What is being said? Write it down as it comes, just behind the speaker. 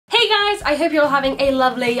guys, I hope you're all having a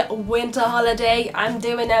lovely winter holiday. I'm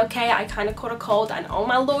doing okay. I kind of caught a cold and oh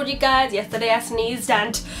my lord you guys, yesterday I sneezed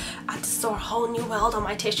and I had to store a whole new world on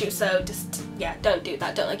my tissue, so just, yeah, don't do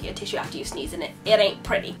that. Don't look at your tissue after you sneeze in it. It ain't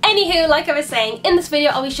pretty. Anywho, like I was saying, in this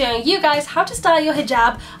video I'll be showing you guys how to style your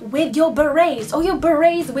hijab with your berets, or your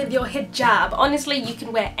berets with your hijab. Honestly, you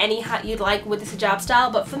can wear any hat you'd like with this hijab style,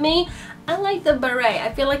 but for me, I like the beret.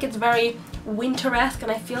 I feel like it's very winter-esque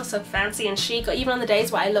and I feel so fancy and chic. Or even on the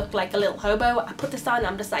days where I look like a little hobo, I put this on and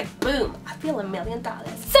I'm just like, boom, I feel $1 million.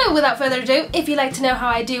 So without further ado, if you'd like to know how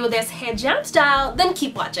I do this hijab style, then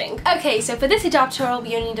keep watching. Okay, so for this hijab tutorial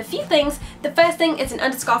we only need a few things. The first thing is an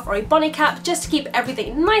underscarf or a bonnet cap just to keep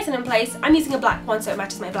everything nice and in place. I'm using a black one so it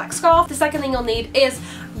matches my black scarf. The second thing you'll need is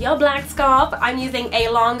your black scarf. I'm using a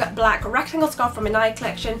long black rectangle scarf from a Nike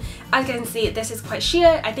collection. As you can see, this is quite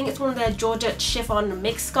sheer. I think it's one of the Georgette chiffon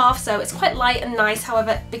mix scarves, so it's quite light and nice.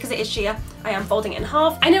 However, because it is sheer, I am folding it in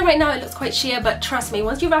half. I know right now it looks quite sheer, but trust me,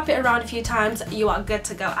 once you wrap it around a few times, you are good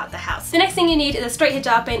to go out the house. The next thing you need is a straight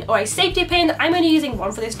hijab pin or a safety pin. I'm only using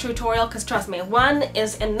one for this tutorial because trust me, one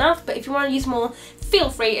is enough, but if you want to use more, feel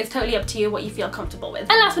free. It's totally up to you what you feel comfortable with.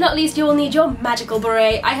 And last but not least, you will need your magical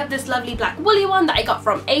beret. I have this lovely black woolly one that I got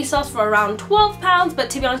from ASOS for around £12, but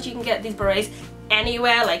to be honest, you can get these berets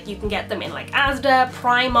anywhere. Like, you can get them in like Asda,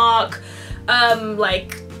 Primark,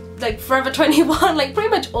 like Forever 21, like pretty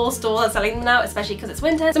much all stores are selling them now, especially because it's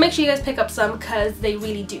winter. So make sure you guys pick up some because they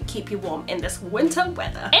really do keep you warm in this winter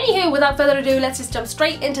weather. Anywho, without further ado, let's just jump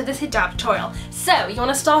straight into this hijab tutorial. So you want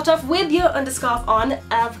to start off with your underscarf on,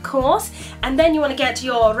 of course, and then you want to get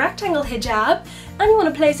your rectangle hijab and you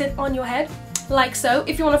want to place it on your head like so.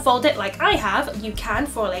 If you want to fold it like I have, you can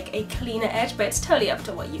for like a cleaner edge, but it's totally up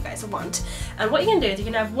to what you guys want. And what you're gonna do is you're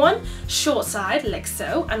gonna have one short side like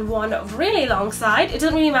so and one really long side. It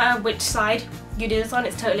doesn't really matter which side you do this on,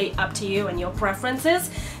 it's totally up to you and your preferences.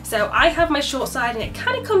 So I have my short side and it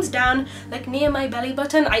kind of comes down like near my belly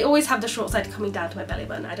button. I always have the short side coming down to my belly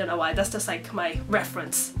button. I don't know why, that's just like my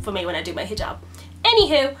reference for me when I do my hijab.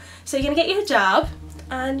 Anywho, so you're gonna get your hijab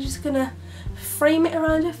and you're just gonna frame it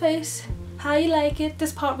around your face how you like it.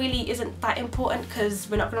 This part really isn't that important because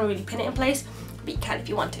we're not going to really pin it in place, but you can if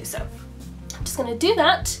you want to. So I'm just going to do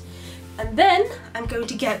that, and then I'm going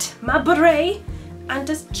to get my beret and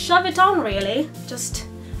just shove it on, really. Just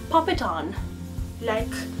pop it on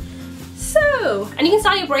like so. And you can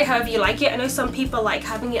style your beret however you like it. I know some people like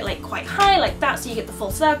having it like quite high like that so you get the full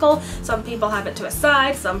circle. Some people have it to a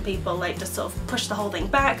side, some people like just sort of push the whole thing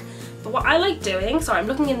back. But what I like doing, sorry, I'm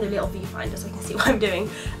looking in the little viewfinder so I can see what I'm doing.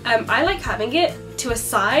 I like having it to a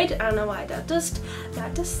side. I don't know why, that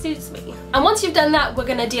just suits me. And once you've done that, we're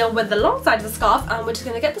gonna deal with the long side of the scarf, and we're just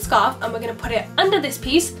gonna get the scarf and we're gonna put it under this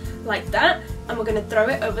piece like that, and we're gonna throw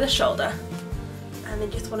it over the shoulder. And then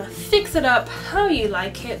just wanna fix it up how you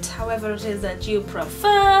like it, however it is that you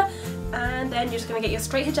prefer. And then you're just going to get your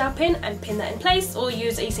straight hijab pin and pin that in place, or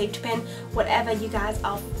use a safety pin, whatever you guys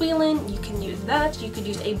are feeling. You can use that, you could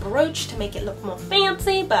use a brooch to make it look more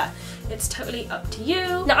fancy, but it's totally up to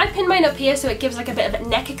you. Now I pinned mine up here so it gives like a bit of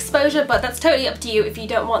neck exposure, but that's totally up to you. If you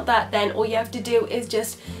don't want that, then all you have to do is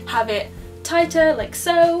just have it tighter like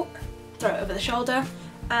so, throw it over the shoulder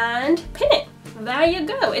and pin it. There you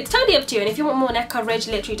go. It's totally up to you, and if you want more neck coverage,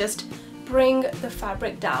 literally just bring the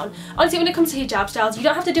fabric down. Honestly, when it comes to hijab styles, you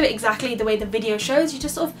don't have to do it exactly the way the video shows. You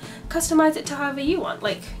just sort of customize it to however you want.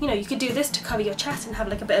 Like, you know, you could do this to cover your chest and have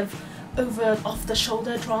like a bit of over off the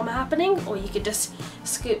shoulder drama happening, or you could just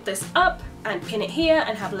scoop this up and pin it here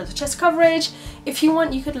and have a little chest coverage. If you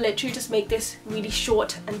want, you could literally just make this really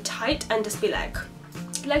short and tight and just be like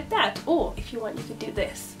that. Or if you want, you could do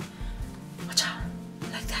this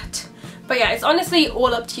like that. But yeah, it's honestly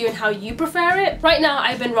all up to you and how you prefer it. Right now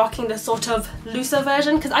I've been rocking the sort of looser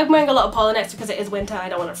version because I'm wearing a lot of polo necks because it is winter and I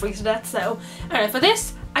don't want to freeze to death. So I don't know, for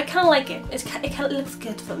this I kind of like it. It kind of looks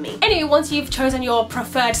good for me. Anyway, once you've chosen your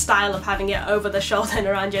preferred style of having it over the shoulder and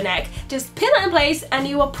around your neck, just pin that in place and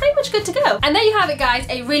you are pretty much good to go. And there you have it guys,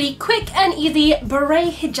 a really quick and easy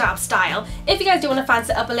beret hijab style. If you guys do want to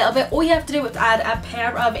fancy it up a little bit, all you have to do is add a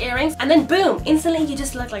pair of earrings and then boom, instantly you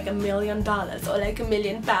just look like $1 million or like £1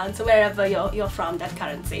 million, or wherever you're from, that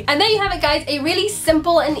currency. And there you have it guys, a really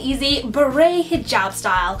simple and easy beret hijab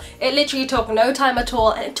style. It literally took no time at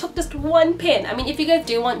all and it took just one pin. I mean, if you guys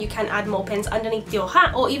do you want, you can add more pins underneath your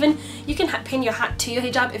hat, or even you can pin your hat to your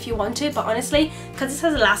hijab if you want to, but honestly, because this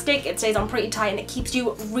has elastic, it stays on pretty tight and it keeps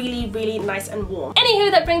you really nice and warm.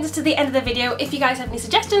 Anywho, that brings us to the end of the video. If you guys have any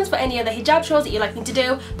suggestions for any other hijab shorts that you'd like me to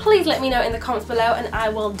do, please let me know in the comments below and I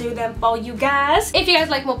will do them for you guys. If you guys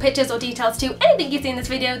like more pictures or details to anything you see in this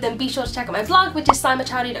video, then be sure to check out my blog, which is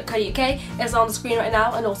simachowdy.co.uk. It's on the screen right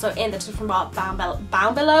now and also in the description bar down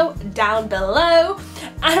below.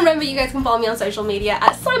 And remember, you guys can follow me on social media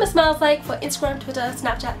at SimaSmilesLike for Instagram, Twitter,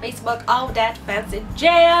 Snapchat, Facebook, all that fancy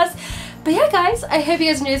jazz. But yeah guys, I hope you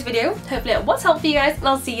guys enjoyed this video. Hopefully it was helpful for you guys, and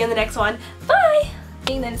I'll see you in the next one. Bye!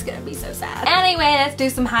 And then it's gonna be so sad. Anyway, let's do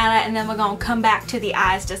some highlight and then we're gonna come back to the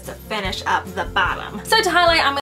eyes just to finish up the bottom. So to highlight, I'm